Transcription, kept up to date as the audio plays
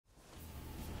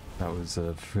That was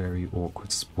a very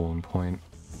awkward spawn point.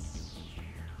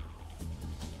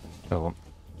 Oh, well.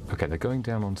 Okay, they're going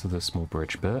down onto the small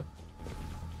bridge bit.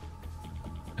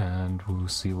 And we'll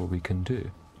see what we can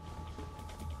do.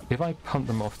 If I punt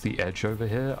them off the edge over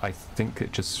here, I think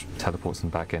it just teleports them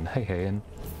back in. Hey, hey, in.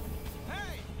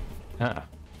 Ah.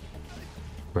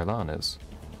 Relana's.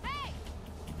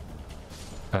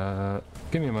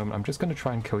 Give me a moment. I'm just going to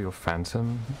try and kill your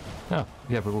phantom. Oh,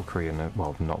 yeah, we're all Korean.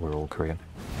 Well, not we're all Korean.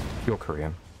 You're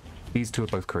Korean. These two are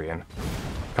both Korean.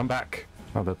 Come back.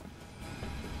 Oh, the...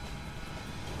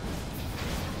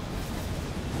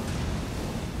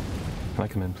 Can I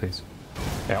come in, please?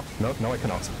 Yeah. No, no, I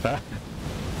cannot.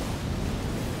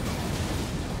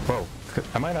 Whoa.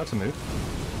 Am I allowed to move?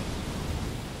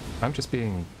 I'm just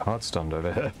being hard stunned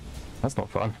over here. That's not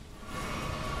fun.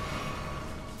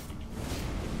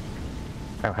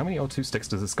 Wow, how many L2 sticks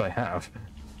does this guy have?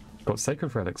 Got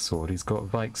Sacred Relic Sword, he's got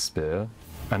Vike Spear,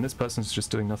 and this person's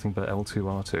just doing nothing but L2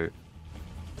 R2.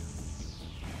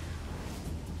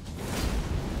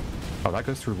 Oh, that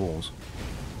goes through walls.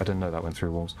 I didn't know that went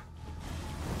through walls.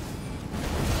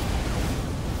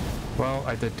 Well,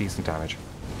 I did decent damage.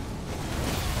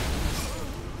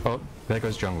 Oh, there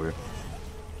goes Jungwoo.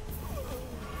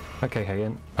 Okay,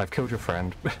 Heian, I've killed your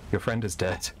friend. Your friend is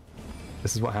dead.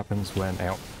 This is what happens when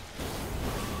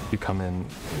you come in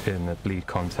a bleed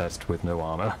contest with no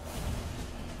armor.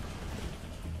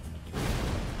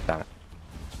 Damn it.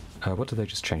 What did they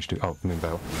just change to? Oh,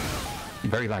 Moonveil.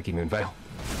 Very laggy Moonveil.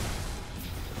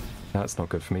 That's not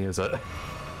good for me, is it?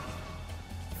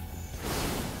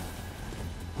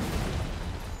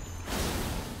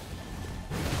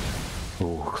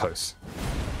 Oh, close.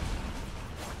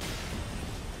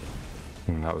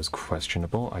 That was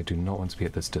questionable. I do not want to be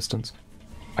at this distance.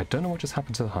 I don't know what just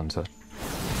happened to the hunter.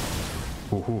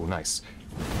 Ooh, nice.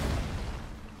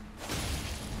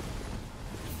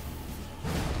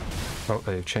 Oh,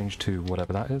 they've changed to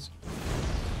whatever that is.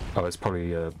 Oh, it's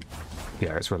probably, yeah,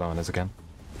 it's Relana's again.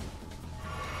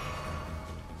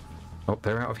 Oh,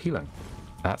 they're out of healing.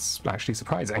 That's actually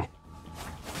surprising.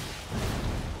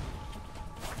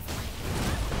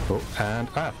 Oh, and,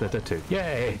 they're dead too.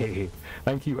 Yay!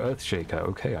 Thank you, Earthshaker.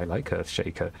 Okay, I like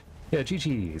Earthshaker. Yeah,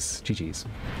 GG's. GG's.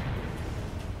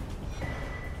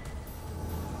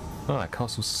 Ah,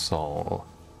 Castle Sol.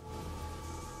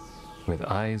 With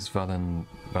eyes, Valen...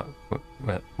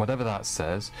 whatever that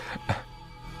says.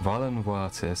 Valen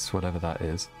Vartis, whatever that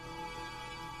is.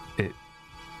 It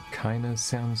kinda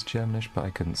sounds Germanish, but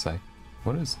I couldn't say.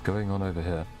 What is going on over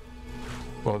here?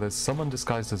 Well, there's someone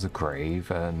disguised as a grave,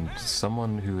 and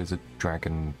someone who is a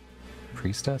dragon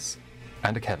priestess,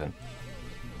 and a Kevin.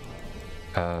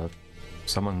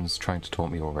 Someone's trying to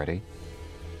taunt me already.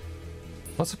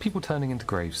 Lots of people turning into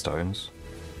gravestones.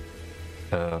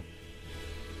 I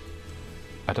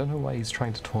don't know why he's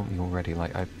trying to taunt me already,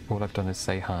 like, all I've done is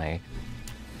say hi.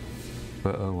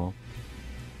 But oh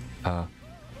well.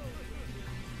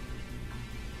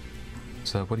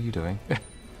 So what are you doing?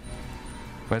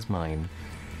 Where's mine?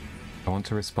 I want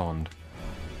to respond.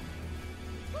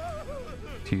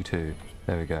 Q2.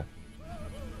 There we go.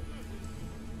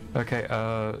 Okay,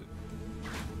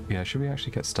 yeah, should we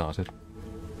actually get started?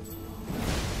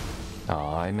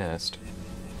 Oh, I missed.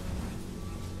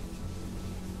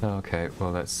 Okay,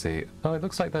 well, let's see. Oh, it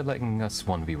looks like they're letting us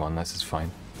 1v1. This is fine.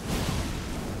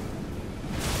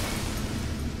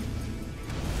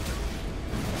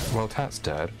 Well, Tat's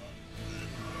dead.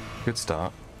 Good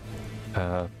start.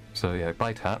 So yeah,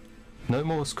 bye Tat. No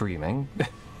more screaming.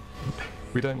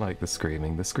 We don't like the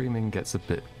screaming. The screaming gets a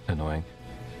bit annoying.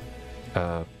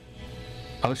 I'll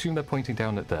assume they're pointing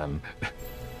down at them.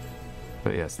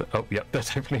 But yes, oh, yep, they're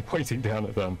definitely pointing down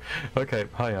at them. Okay,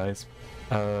 hi guys.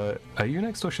 Are you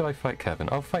next or shall I fight Kevin?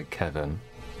 I'll fight Kevin.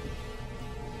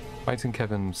 Fighting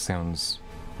Kevin sounds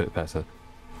a bit better.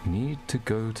 Need to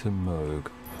go to Moog.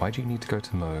 Why do you need to go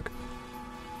to Moog?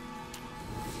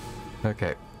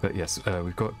 Okay, but yes,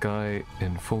 we've got Guy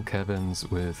in full Kevins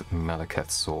with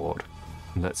Malekith's sword.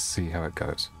 Let's see how it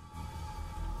goes.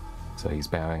 So he's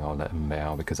bowing, I'll let him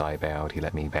bow because I bowed, he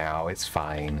let me bow, it's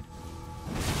fine.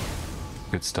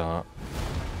 Good start.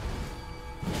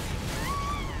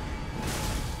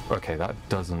 Okay, that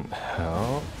doesn't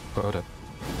help. Hold up.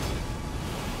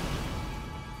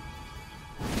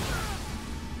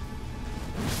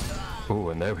 Oh,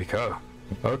 and there we go.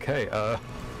 Okay,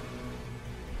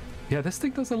 yeah, this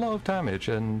thing does a lot of damage,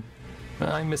 and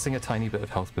I'm missing a tiny bit of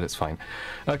health, but it's fine.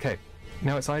 Okay,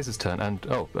 now it's Isa's turn, and,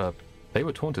 oh, they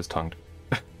were Taunter's tongued.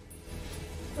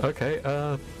 Okay,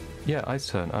 yeah, I's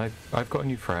turn. I've got a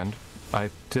new friend. I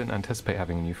didn't anticipate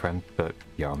having a new friend, but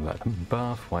yeah, I'm letting them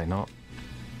buff, why not?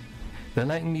 They're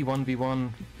letting me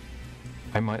 1v1.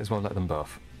 I might as well let them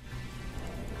buff.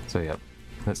 So yeah,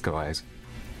 let's go eyes.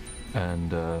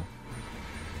 And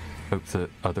hope that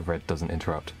other red doesn't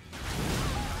interrupt.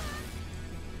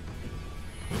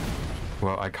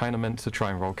 Well, I kind of meant to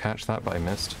try and roll catch that, but I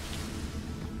missed.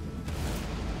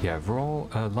 Yeah,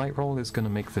 light roll is going to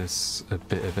make this a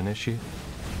bit of an issue.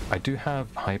 I do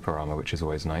have hyper armor, which is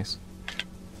always nice.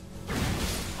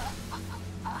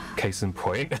 Case in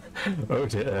point. Oh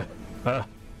dear.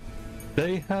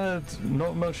 They had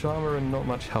not much armor and not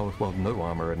much health. Well, no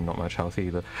armor and not much health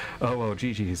either. Oh well,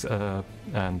 GG's.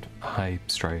 And hi,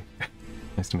 Stray.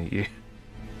 Nice to meet you.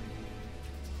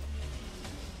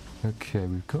 Okay,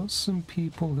 we've got some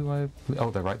people who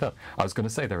oh, they're right there. I was going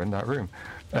to say they're in that room.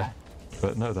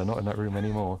 But no, they're not in that room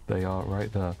anymore. They are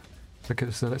right there. Okay,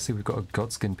 so let's see. We've got a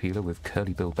Godskin Peeler with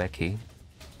Curly Bill Becky.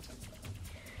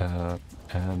 And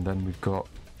then we've got,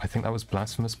 I think that was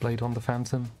Blasphemous Blade on the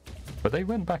Phantom. But they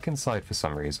went back inside for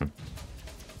some reason.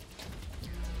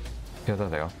 Yeah, there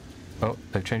they are. Oh,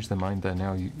 they've changed their mind. They're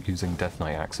now using Death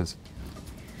Knight axes.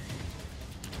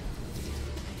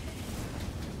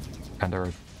 And are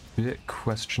a bit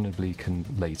questionably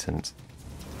latent.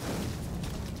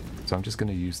 So I'm just going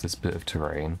to use this bit of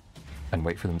terrain and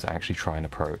wait for them to actually try and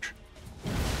approach.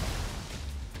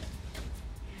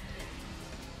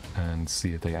 And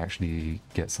see if they actually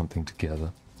get something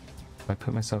together. If I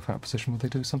put myself out of position, will they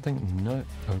do something? No.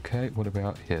 Okay, what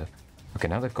about here? Okay,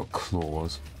 now they've got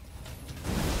claws.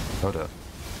 Hold up.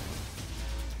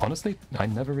 Honestly, I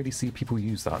never really see people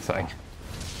use that thing.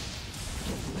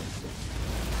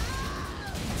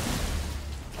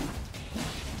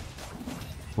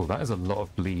 Well, that is a lot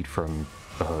of bleed from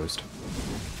the host.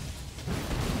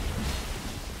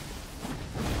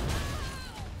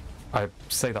 I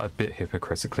say that a bit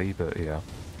hypocritically, but yeah.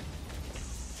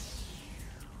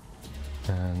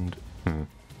 And,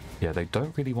 yeah, they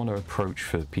don't really want to approach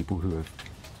for people who have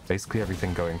basically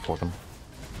everything going for them.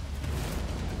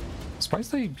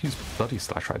 Surprised they used Bloody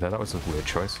Slash right there. That was a weird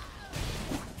choice.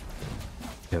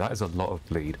 Yeah, that is a lot of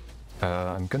bleed.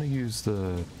 I'm gonna use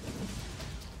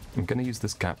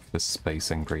this gap for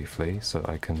spacing briefly, so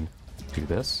I can do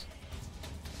this.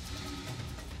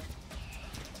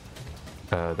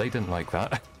 They didn't like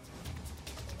that.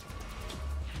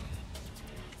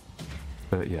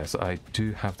 But yes, I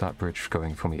do have that bridge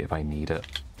going for me if I need it.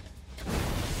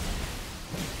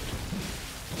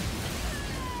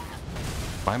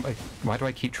 Why do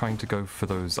I keep trying to go for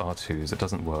those R2s? It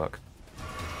doesn't work.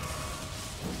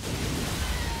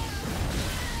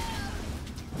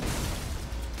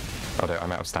 Oh no,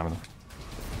 I'm out of stamina.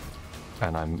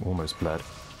 And I'm almost bled.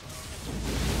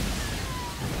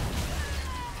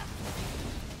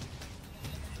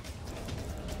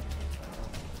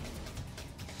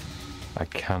 I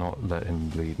cannot let him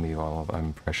bleed me while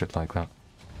I'm pressured like that.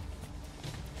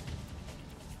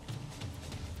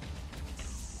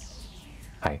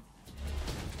 Hi.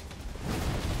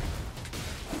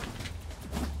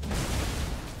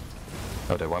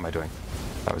 Oh no, what am I doing?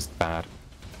 That was bad.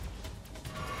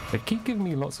 They keep giving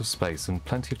me lots of space and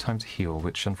plenty of time to heal,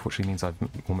 which unfortunately means I'm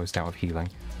almost out of healing.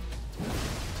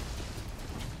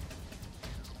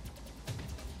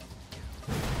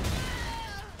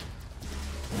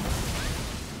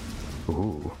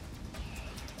 Ooh.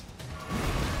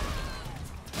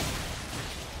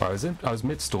 I was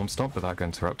mid Storm Stomp, but that got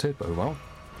interrupted, but oh well.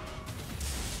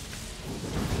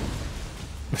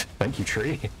 Thank you,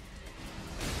 tree.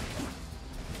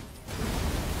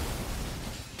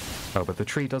 Oh, but the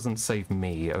tree doesn't save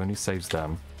me, it only saves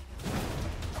them.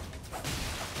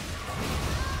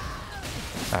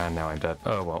 And now I'm dead.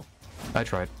 Oh well. I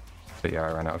tried. But yeah,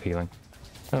 I ran out of healing.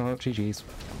 Oh well, GG's.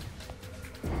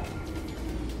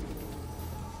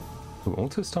 Ooh,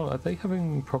 Alter Star, are they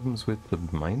having problems with the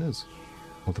miners?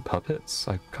 Or the puppets?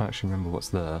 I can't actually remember what's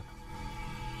there.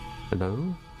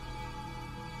 Hello?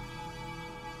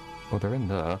 Oh, they're in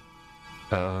there.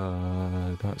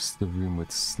 That's the room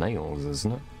with snails,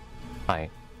 isn't it? Hi.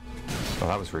 Oh,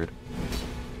 that was rude.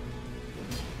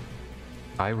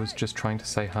 I was just trying to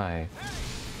say hi.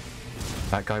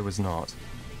 That guy was not.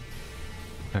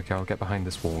 Okay, I'll get behind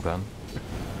this wall then.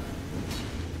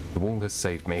 The wall has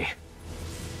saved me.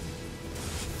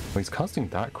 Well, he's casting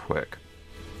that quick.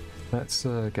 Let's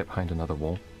get behind another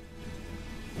wall.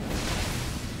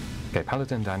 Okay,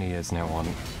 Paladin Danny is now on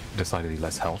decidedly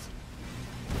less health.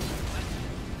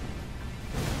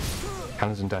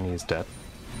 Paladin Danny is dead.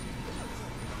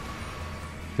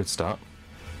 Good start.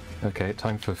 Okay,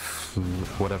 time for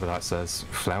whatever that says.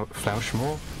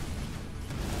 Flauschmore?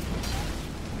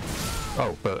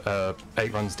 Oh, but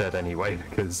 8run's dead anyway,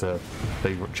 because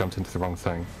they jumped into the wrong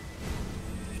thing.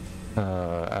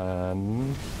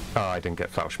 And Oh, I didn't get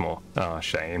Fauchmore. Oh,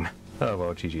 shame. Oh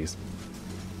well, GG's.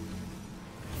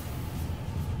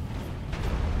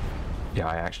 Yeah,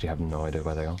 I actually have no idea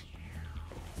where they are.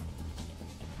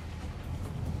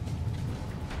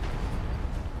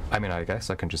 I mean, I guess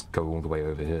I can just go all the way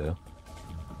over here.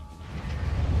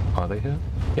 Are they here?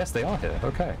 Yes, they are here.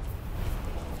 Okay.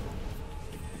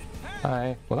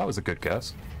 Hi. Well, that was a good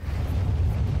guess.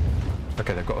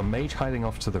 Okay, they've got a mage hiding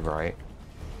off to the right.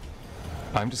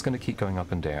 I'm just going to keep going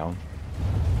up and down,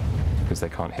 because they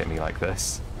can't hit me like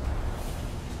this.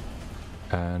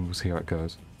 And we'll see how it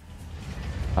goes.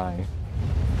 Hi.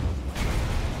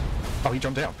 Oh, he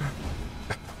jumped down!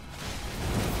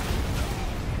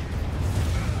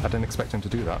 I didn't expect him to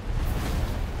do that.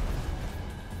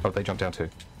 Oh, they jumped down too.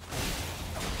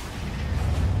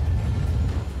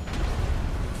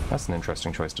 That's an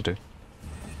interesting choice to do.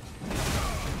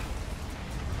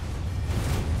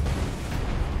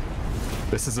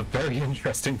 This is a very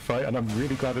interesting fight, and I'm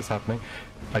really glad it's happening.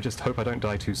 I just hope I don't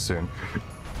die too soon.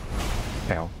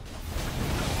 Ow.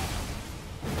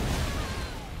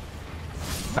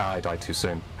 Ah, I died too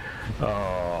soon.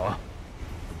 Oh.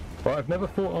 Well, I've never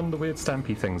fought on the weird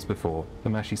stampy things before, the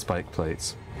mashy spike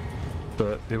plates.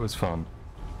 But it was fun.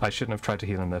 I shouldn't have tried to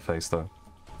heal in their face, though.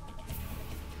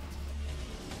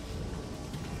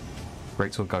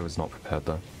 Greatsword guy was not prepared,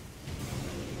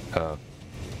 though.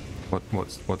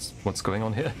 What's going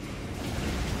on here?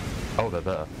 Oh, they're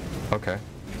there. Okay.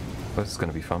 This is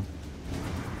gonna be fun.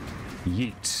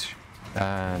 Yeet.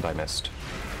 And I missed.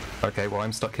 Okay, well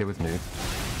I'm stuck here with Noob.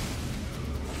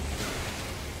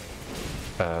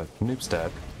 Noob's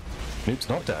dead. Noob's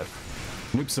not dead.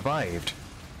 Noob survived.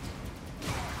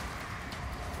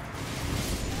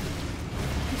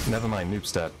 Never mind,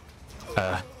 Noob's dead.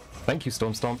 Thank you,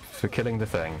 Storm Stomp, for killing the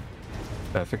thing.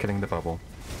 For killing the bubble.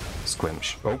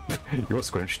 Squinch. Oh, you're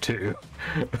Squinch too.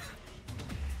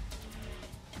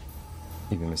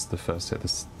 Even missed the first hit, the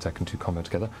second two combo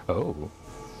together. Oh,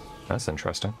 that's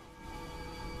interesting.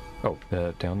 Oh,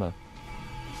 down there.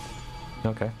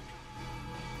 Okay.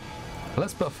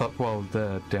 Let's buff up while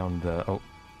they're down there. Oh.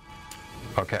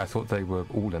 Okay, I thought they were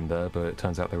all in there, but it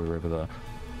turns out they were over there.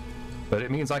 But it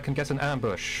means I can get an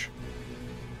ambush.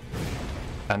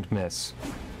 And miss.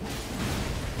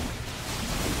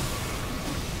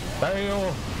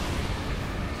 Bale!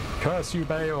 Curse you,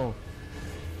 Bale!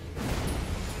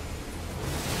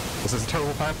 This is a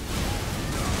terrible plan.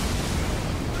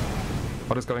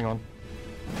 What is going on?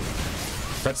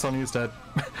 Red Sonny is dead.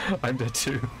 I'm dead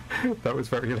too. That was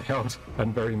very loud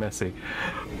and very messy.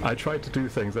 I tried to do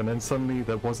things and then suddenly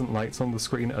there wasn't lights on the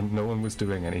screen and no one was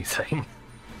doing anything.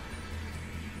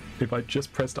 If I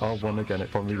just pressed R1 again, it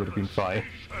probably would have been fine.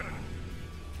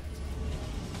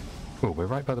 Oh, we're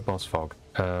right by the boss fog.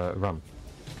 Run.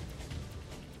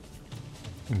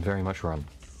 Very much run.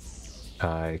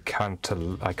 I can't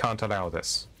allow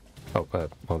this. Oh,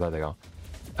 well, there they are.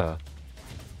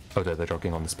 Oh, they're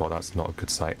jogging on the spot. That's not a good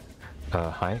sight.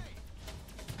 Hi.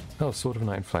 Oh, Sword of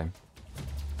Night and Flame.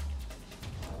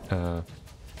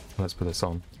 Let's put this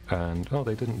on. And, oh,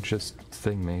 they didn't just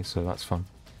thing me, so that's fun.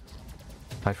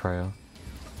 Hi, Freya.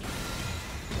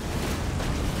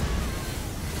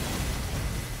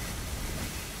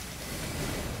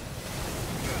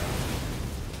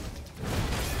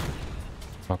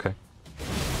 Okay.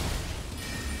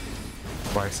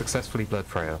 Well, I successfully bled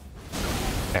Freya.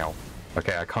 Ow.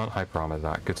 Okay, I can't hyper armor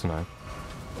that. Good to know.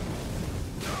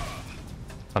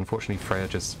 Unfortunately, Freya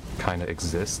just kind of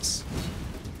exists,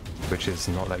 which is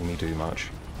not letting me do much.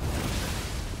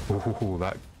 Ooh,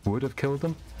 that would have killed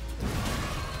them.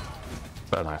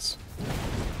 But alas.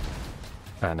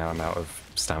 And now I'm out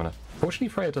of stamina. Fortunately,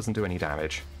 Freya doesn't do any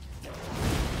damage.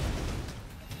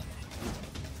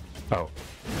 Oh.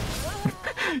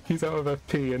 He's out of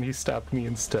FP and he stabbed me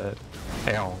instead.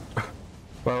 Ow.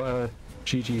 Well,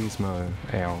 GG's Mo.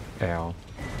 Ow, ow.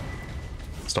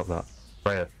 Stop that.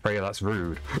 Freya, that's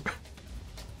rude.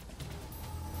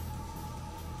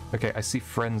 Okay, I see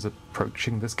friends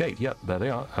approaching this gate. Yep, there they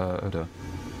are. Oda.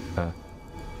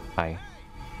 Hi.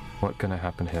 What's gonna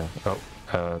happen here?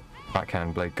 Oh,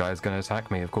 backhand blade guy's gonna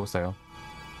attack me. Of course they are.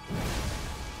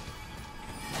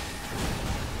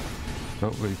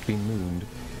 Oh, we've been mooned.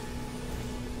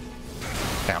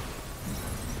 Ow.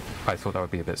 I thought that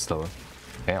would be a bit slower.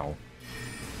 Ow.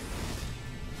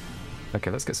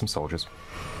 Okay, let's get some soldiers.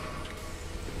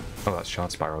 Oh, that's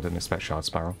Shard Spiral. Didn't expect Shard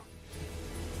Spiral.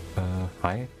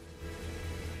 Hi.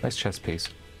 Nice chest piece.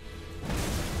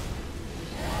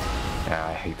 Yeah,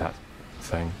 I hate that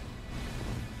thing.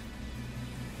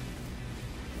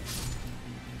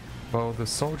 Well, the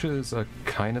soldiers are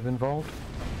kind of involved.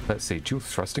 Let's see, dual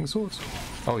thrusting swords?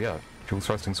 Oh yeah, dual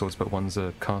thrusting swords, but one's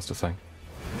a caster thing.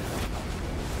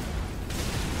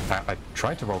 I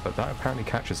tried to roll, but that apparently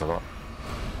catches a lot.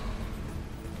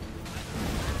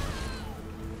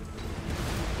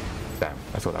 Damn,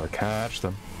 I thought that would catch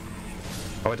them.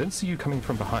 Oh, I didn't see you coming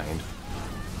from behind.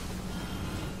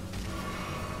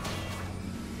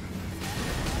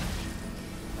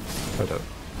 Oh no.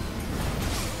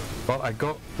 Well, I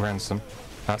got ransom.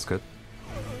 That's good.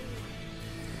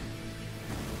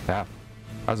 Yeah,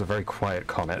 that was a very quiet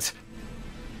comet.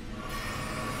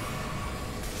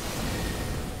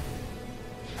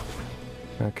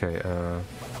 Okay,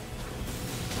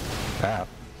 ah,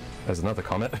 there's another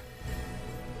comet.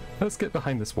 Let's get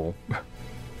behind this wall.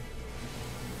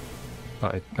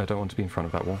 I don't want to be in front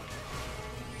of that wall.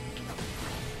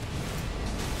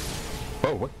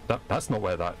 Oh, what? That's not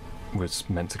where that was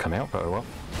meant to come out, but oh well.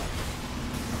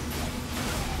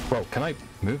 Well, can I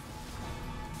move?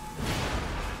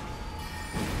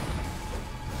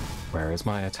 Where is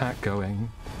my attack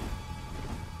going?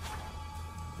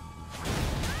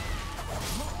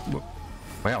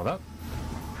 Wow, that...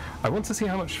 I want to see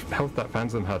how much health that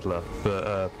Phantom had left,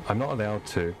 but I'm not allowed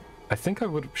to. I think I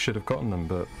should have gotten them,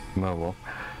 but no, well.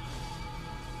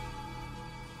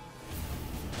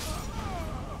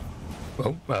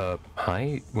 Oh,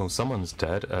 hi. Well, someone's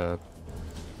dead.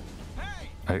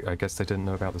 I guess they didn't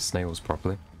know about the snails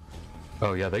properly.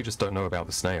 Oh yeah, they just don't know about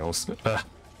the snails.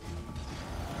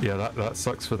 Yeah, that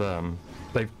sucks for them.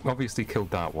 They've obviously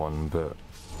killed that one, but...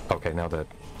 Okay, now they're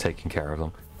taking care of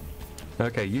them.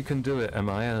 Okay, you can do it. Am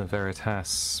I a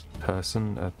Veritas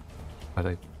person? Are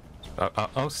they...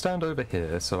 I'll stand over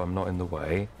here so I'm not in the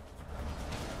way.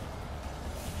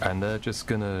 And they're just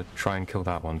gonna try and kill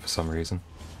that one for some reason.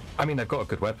 I mean, they've got a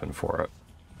good weapon for it.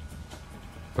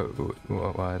 But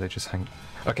why are they just hanging...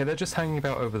 Okay, they're just hanging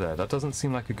about over there. That doesn't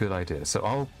seem like a good idea, so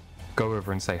I'll go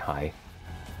over and say hi.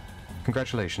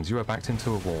 Congratulations, you are backed into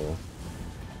a wall.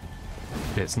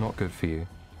 It's not good for you.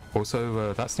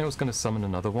 Also, that snail's going to summon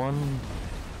another one,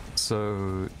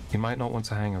 so you might not want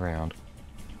to hang around.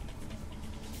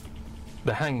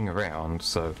 They're hanging around,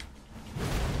 so...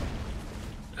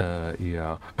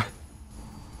 yeah.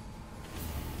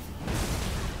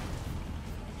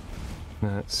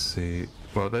 Let's see...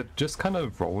 Well, they're just kind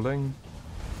of rolling.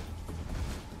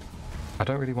 I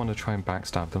don't really want to try and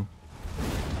backstab them.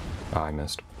 Ah, I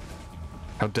missed.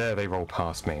 How dare they roll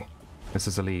past me? This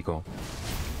is illegal.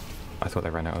 I thought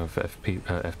they ran out of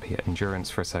FP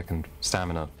endurance for a second.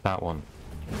 Stamina, that one.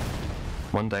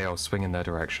 One day I'll swing in their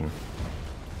direction.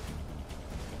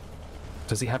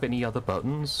 Does he have any other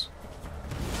buttons?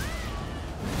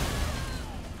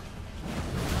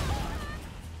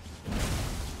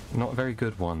 Not very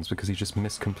good ones, because he just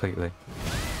missed completely.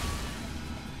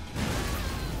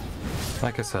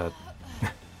 Like I said.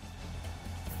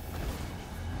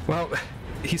 Well,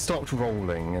 he stopped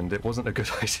rolling, and it wasn't a good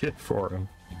idea for him.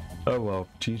 Oh well,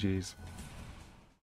 GG's.